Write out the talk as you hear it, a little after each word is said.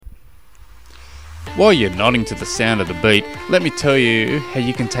While you're nodding to the sound of the beat, let me tell you how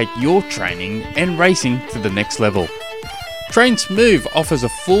you can take your training and racing to the next level. Train Smooth offers a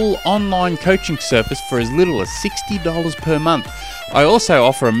full online coaching service for as little as $60 per month. I also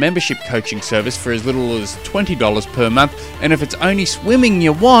offer a membership coaching service for as little as $20 per month, and if it's only swimming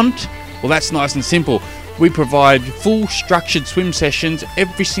you want, well, that's nice and simple. We provide full structured swim sessions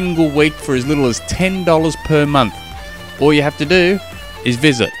every single week for as little as $10 per month. All you have to do is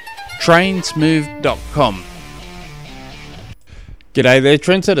visit trainsmooth.com. G'day there,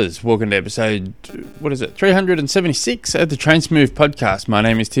 trendsetters. Welcome to episode, 376 of the Train Smooth podcast. My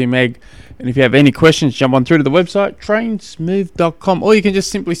name is Tim Egg, and if you have any questions, jump on through to the website, trainsmooth.com, or you can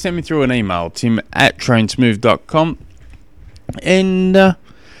just simply send me through an email, tim@trainsmooth.com. And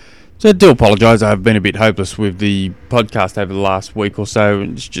so I do apologise, I've been a bit hopeless with the podcast over the last week or so,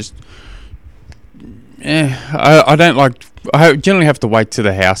 and it's just, I generally have to wait till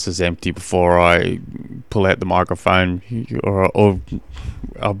the house is empty before I pull out the microphone, or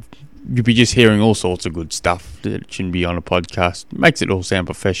you'll be just hearing all sorts of good stuff that shouldn't be on a podcast. It makes it all sound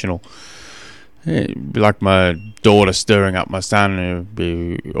professional. It'd be like my daughter stirring up my son.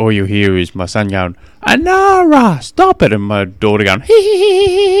 All you hear is my son going, "Anara, stop it!" and my daughter going, "Hee hee hee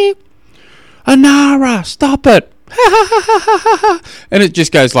hee, Anara, stop it!" And it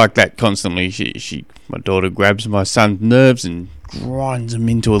just goes like that constantly. My daughter grabs my son's nerves and grinds them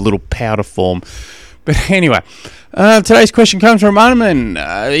into a little powder form. But anyway, today's question comes from Armin.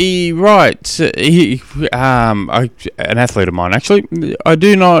 He writes, an athlete of mine actually, "I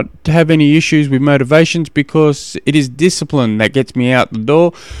do not have any issues with motivations because it is discipline that gets me out the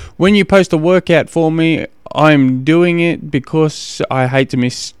door. When you post a workout for me, I'm doing it because I hate to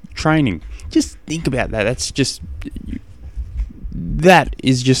miss training." Just think about that. That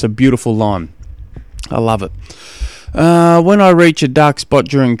is just a beautiful line. I love it. When I reach a dark spot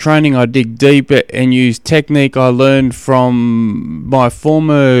during training, I dig deep and use technique I learned from my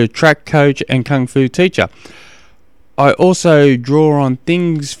former track coach and kung fu teacher. I also draw on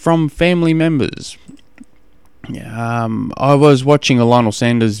things from family members. I was watching a Lionel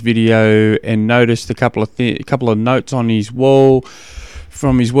Sanders video and noticed a couple of notes on his wall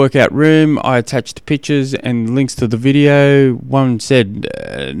from his workout room. I attached pictures and links to the video. One said,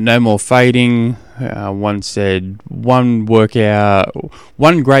 "No more fading." One said, one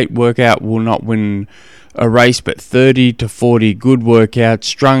great workout will not win a race, but 30 to 40 good workouts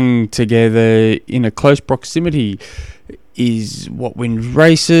strung together in a close proximity is what wins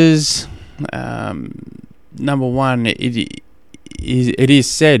races. Number one, it is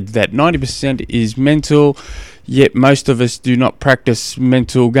said that 90% is mental, yet most of us do not practice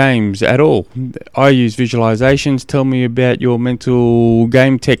mental games at all. I use visualizations. Tell me about your mental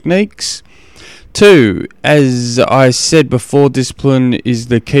game techniques. 2, as I said before, discipline is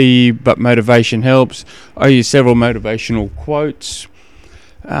the key, but motivation helps. I use several motivational quotes,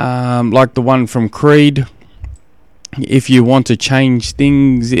 like the one from Creed. "If you want to change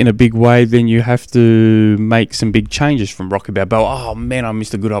things in a big way, then you have to make some big changes," from Rocky Balboa. Oh man, I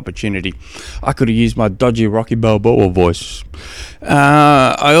missed a good opportunity. I could have used my dodgy Rocky Balboa voice.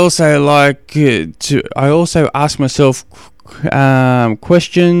 I also ask myself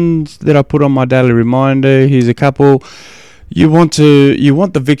questions that I put on my daily reminder. Here's a couple. You want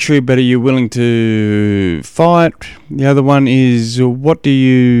the victory, but are you willing to fight? The other one is, what do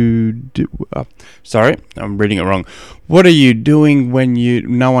you do? Sorry, I'm reading it wrong. What are you doing when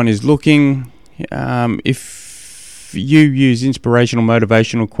no one is looking? If you use inspirational,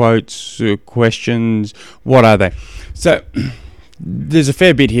 motivational quotes, questions, what are they? So there's a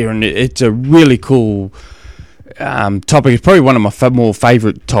fair bit here, and it's a really cool topic. It's probably one of my more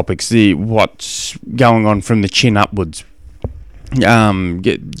favourite topics, what's going on from the chin upwards.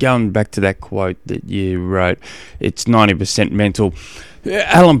 Going back to that quote that you wrote, it's 90% mental.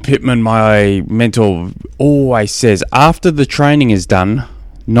 Alan Pittman, my mentor, always says after the training is done,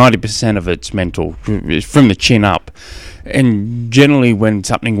 90% of it's mental, from the chin up. And generally when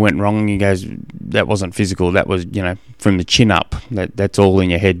something went wrong, he goes, that wasn't physical, that was, from the chin up. That's all in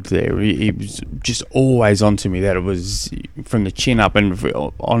your head there. He was just always on to me that it was from the chin up, and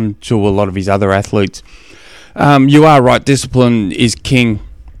on to a lot of his other athletes. You are right, discipline is king.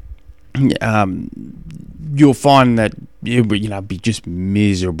 You'll find that you'll be just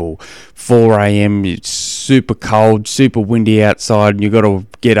miserable. 4 a.m, it's super cold, super windy outside, and you've got to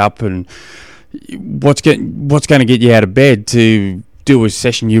get up, and what's going to get you out of bed to do a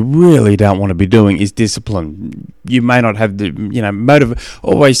session you really don't want to be doing is discipline. You may not have the,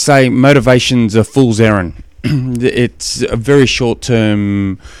 always say motivation's a fool's errand. It's a very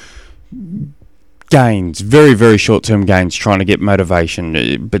short-term gains, very, very short-term gains, trying to get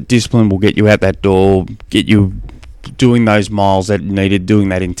motivation. But discipline will get you out that door, get you doing those miles that you needed, doing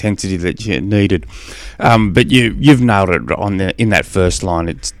that intensity that you needed. But you've nailed it in that first line.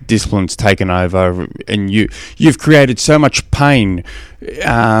 It's discipline's taken over, and you've created so much pain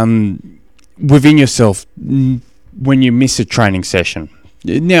within yourself when you miss a training session.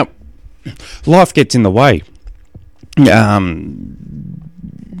 Now, life gets in the way.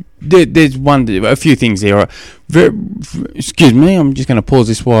 There's a few things there. Excuse me, I'm just going to pause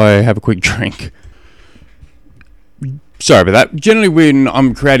this while I have a quick drink. Sorry about that. Generally, when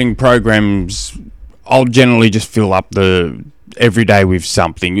I'm creating programs, I'll generally just fill up the every day with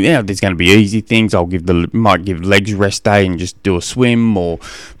something. Yeah, there's going to be easy things. Might give legs rest day and just do a swim or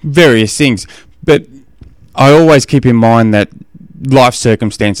various things. But I always keep in mind that life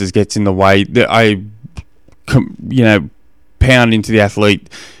circumstances gets in the way. That I, pound into the athlete.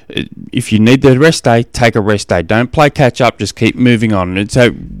 If you need the rest day, take a rest day. Don't play catch up. Just keep moving on. And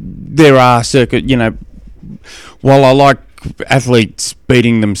so there are while I like athletes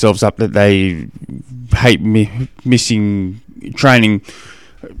beating themselves up that they hate missing training,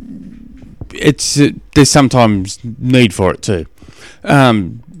 there's sometimes need for it too.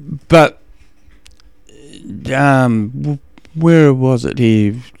 But where was it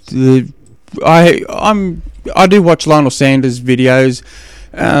here? I do watch Lionel Sanders videos.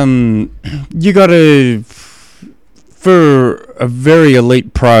 You got to, for a very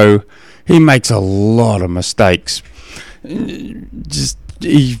elite pro, he makes a lot of mistakes.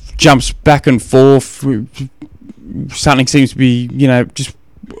 He jumps back and forth. Something seems to be, just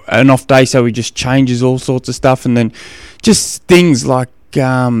an off day, so he just changes all sorts of stuff, and then just things like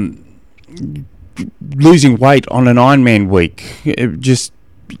losing weight on an Ironman week.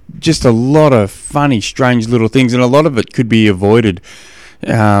 Just a lot of funny, strange little things, and a lot of it could be avoided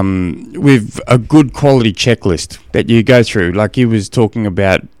with a good quality checklist that you go through. Like he was talking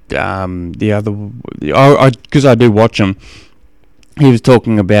about because I do watch him. He was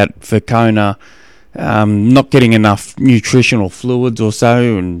talking about for Kona not getting enough nutritional fluids or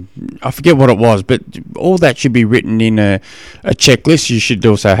so, and I forget what it was, but all that should be written in a checklist. You should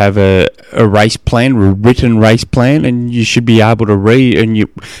also have a race plan, a written race plan, and you should be able to read, and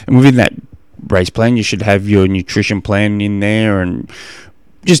within that race plan you should have your nutrition plan in there, and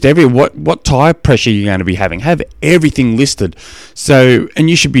just what tire pressure you're going to be having. Have everything listed. So, and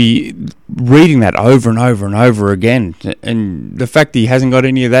you should be reading that over and over and over again. And the fact that he hasn't got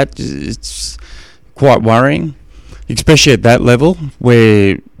any of that, it's quite worrying, especially at that level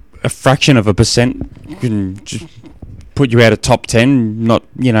where a fraction of a percent can just put you out of top 10, not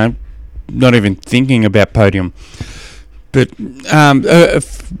even thinking about podium. But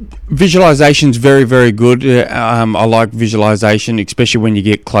visualization's very, very good. I like visualization, especially when you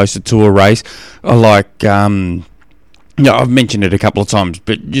get closer to a race. I like, I've mentioned it a couple of times,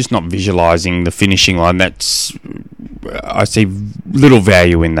 but just not visualizing the finishing line. I see little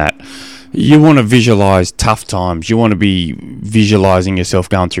value in that. You want to visualize tough times. You want to be visualizing yourself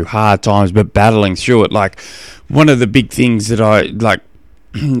going through hard times, but battling through it. Like one of the big things that I like,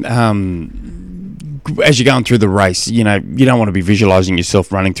 as you're going through the race, you don't want to be visualizing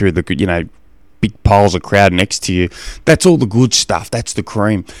yourself running through the, big piles of crowd next to you. That's all the good stuff. That's the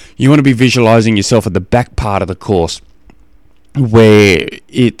cream. You want to be visualizing yourself at the back part of the course where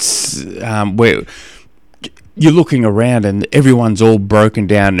it's, where you're looking around and everyone's all broken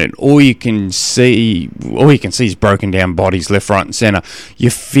down, and all you can see is broken down bodies left, right and center.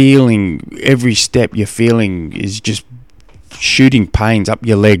 You're feeling every step you're feeling is just shooting pains up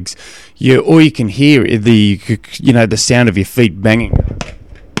your legs. All you can hear is the sound of your feet banging.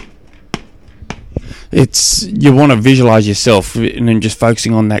 You want to visualize yourself and then just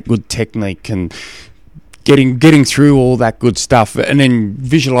focusing on that good technique and getting through all that good stuff, and then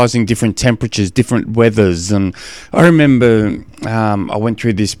visualizing different temperatures, different weathers. And I remember I went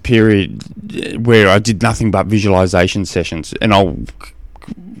through this period where I did nothing but visualization sessions, and I'll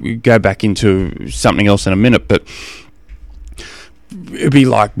go back into something else in a minute, but it'd be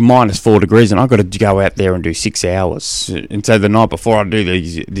like -4 degrees, and I've got to go out there and do 6 hours. And so the night before, I'd do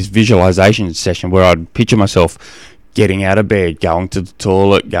this visualization session where I'd picture myself getting out of bed, going to the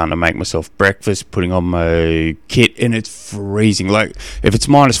toilet, going to make myself breakfast, putting on my kit, and it's freezing. Like if it's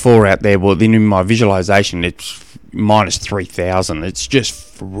 -4 out there, well then in my visualization it's -3,000. It's just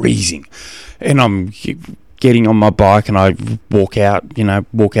freezing, and I'm getting on my bike and I walk out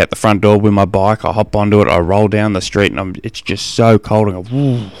the front door with my bike. I hop onto it, I roll down the street, and it's just so cold, and I go,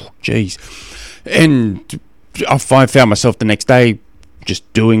 ooh, geez. And I found myself the next day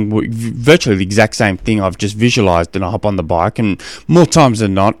just doing virtually the exact same thing I've just visualized, and I hop on the bike, and more times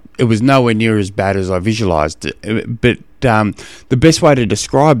than not, it was nowhere near as bad as I visualized. But the best way to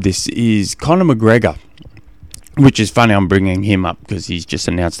describe this is Conor McGregor, which is funny I'm bringing him up because he's just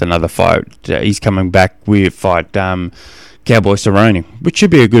announced another fight. He's coming back with fight Cowboy Cerrone, which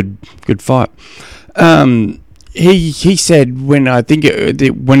should be a good fight. He said when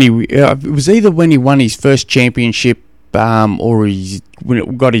it was either when he won his first championship or when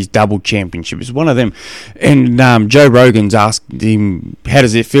it got his double championship. It was one of them. And Joe Rogan's asked him, how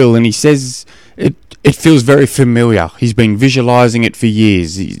does it feel? And he says it feels very familiar. He's been visualizing it for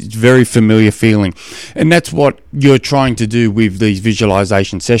years. It's very familiar feeling. And that's what you're trying to do with these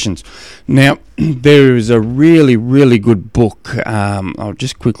visualization sessions. Now, there is a really, really good book. I'll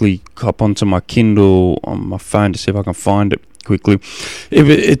just quickly hop onto my Kindle on my phone to see if I can find it quickly.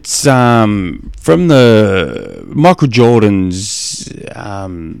 It's from the Michael Jordan's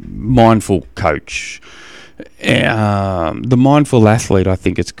Mindful Coach. The Mindful Athlete, I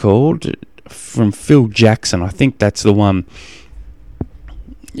think it's called, from Phil Jackson. I think that's the one.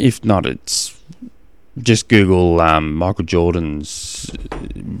 If not, it's just Google Michael Jordan's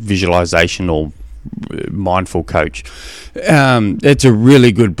visualization or Mindful Coach. It's a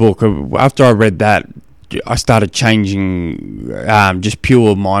really good book. After I read that, I started changing just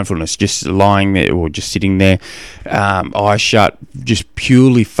pure mindfulness, just lying there or just sitting there, eyes shut, just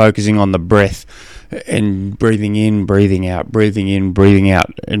purely focusing on the breath and breathing in, breathing out, breathing in, breathing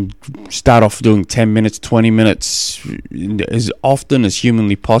out, and start off doing 10 minutes, 20 minutes as often as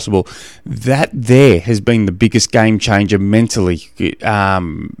humanly possible. That there has been the biggest game changer mentally.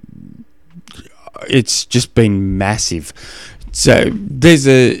 It's just been massive. So there's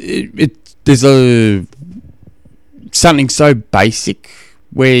something so basic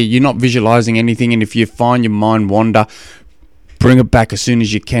where you're not visualizing anything, and if you find your mind wander, bring it back as soon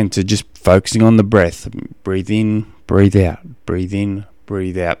as you can to just focusing on the breath. Breathe in, breathe out, breathe in,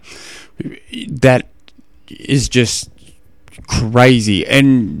 breathe out. That is just crazy,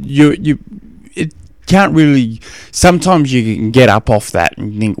 and it can't really. Sometimes you can get up off that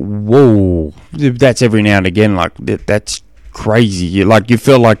and think, "Whoa!" That's every now and again. Like that's crazy. You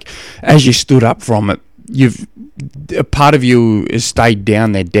feel like as you stood up from it, a part of you has stayed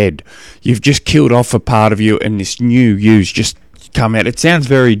down there dead. You've just killed off a part of you, and this new you's just come out. It sounds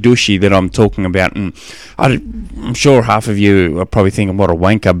very douchey that I'm talking about, and I'm sure half of you are probably thinking, what a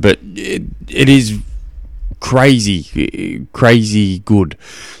wanker, but it is crazy good.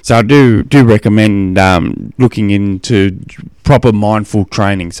 So I do recommend looking into proper mindful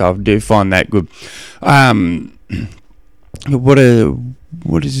training. So I do find that good.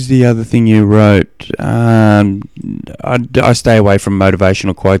 What is the other thing you wrote? I stay away from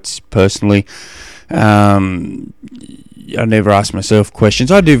motivational quotes personally. I never ask myself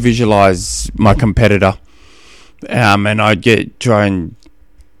questions. I do visualize my competitor, and I try and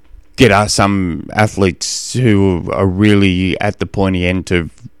get some athletes who are really at the pointy end to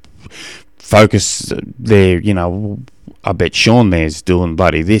focus their, I bet Sean there's doing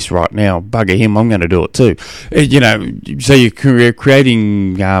bloody this right now. Bugger him, I'm going to do it too. So you're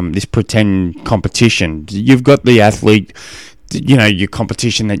creating this pretend competition. You've got the athlete, your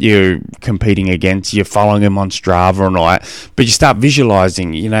competition that you're competing against. You're following him on Strava and all that. But you start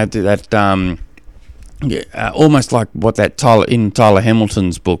visualizing, that almost like what that Tyler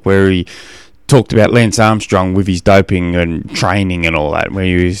Hamilton's book, where he talked about Lance Armstrong with his doping and training and all that,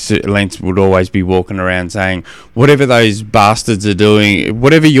 where Lance would always be walking around saying, whatever those bastards are doing,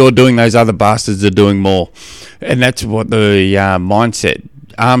 whatever you're doing, those other bastards are doing more. And that's what the mindset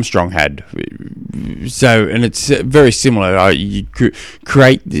Armstrong had. So, and it's very similar. You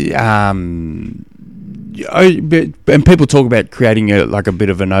create and people talk about creating a bit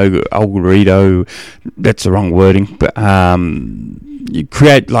of an algorithm. That's the wrong wording, but you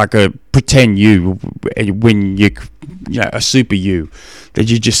create like a pretend you when a super you that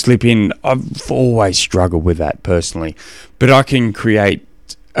you just slip in. I've always struggled with that personally, but I can create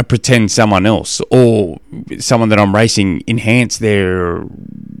a pretend someone else or someone that I'm racing, enhance their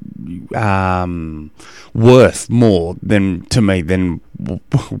worth more than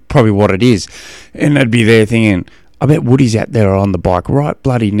probably what it is. And I'd be there thinking, I bet Woody's out there on the bike right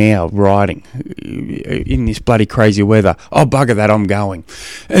bloody now riding in this bloody crazy weather. Oh, bugger that, I'm going.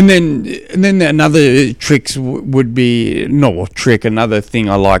 And then another tricks would be, another thing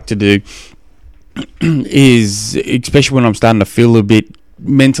I like to do is, especially when I'm starting to feel a bit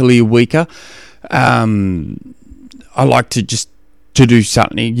mentally weaker, I like to do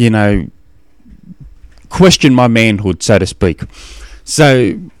something, question my manhood, so to speak.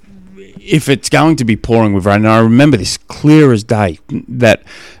 So if it's going to be pouring with rain, and I remember this clear as day, that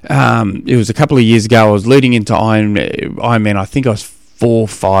it was a couple of years ago. I was leading into Ironman. I think I was 4,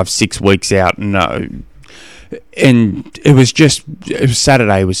 5, 6 weeks out, and it was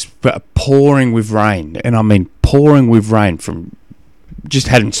Saturday. It was pouring with rain, and I mean pouring with rain from just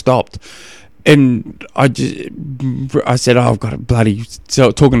hadn't stopped. And I said, I've got a bloody, so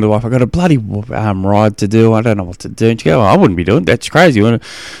talking to the wife, I've got a bloody ride to do. I don't know what to do. And she goes, I wouldn't be doing it. That's crazy. And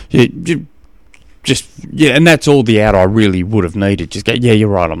that's all the out I really would have needed. Just go, yeah, you're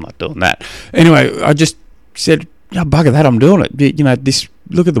right, I'm not doing that. Anyway, I just said, bugger that, I'm doing it.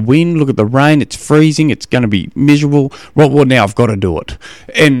 Look at the wind, look at the rain, it's freezing, it's going to be miserable. Well, now I've got to do it.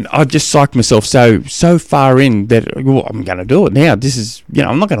 And I just psyched myself so far in that, I'm going to do it now. This is,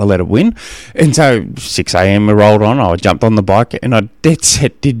 I'm not going to let it win. And so 6 a.m. we rolled on, I jumped on the bike, and I dead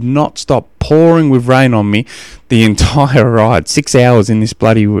set did not stop pouring with rain on me the entire ride. 6 hours in this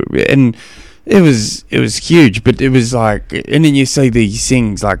bloody, and it was huge, but it was like, and then you see these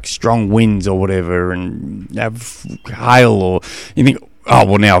things like strong winds or whatever, and have hail, or you think, oh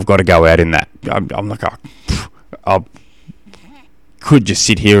well, now I've got to go out in that. I'm like, I could just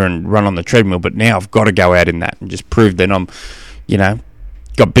sit here and run on the treadmill, but now I've got to go out in that and just prove that I'm,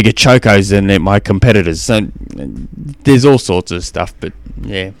 got bigger chocos than my competitors. So there's all sorts of stuff, but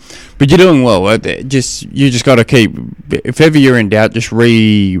yeah. But you're doing well. You just got to keep. If ever you're in doubt, just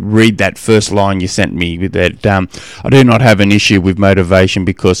reread that first line you sent me with that. I do not have an issue with motivation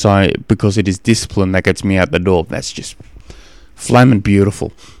because it is discipline that gets me out the door. That's just flaming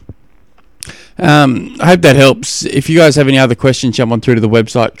beautiful. I hope that helps. If you guys have any other questions, jump on through to the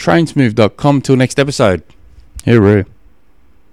website trainsmove.com. Till next episode. Hooroo.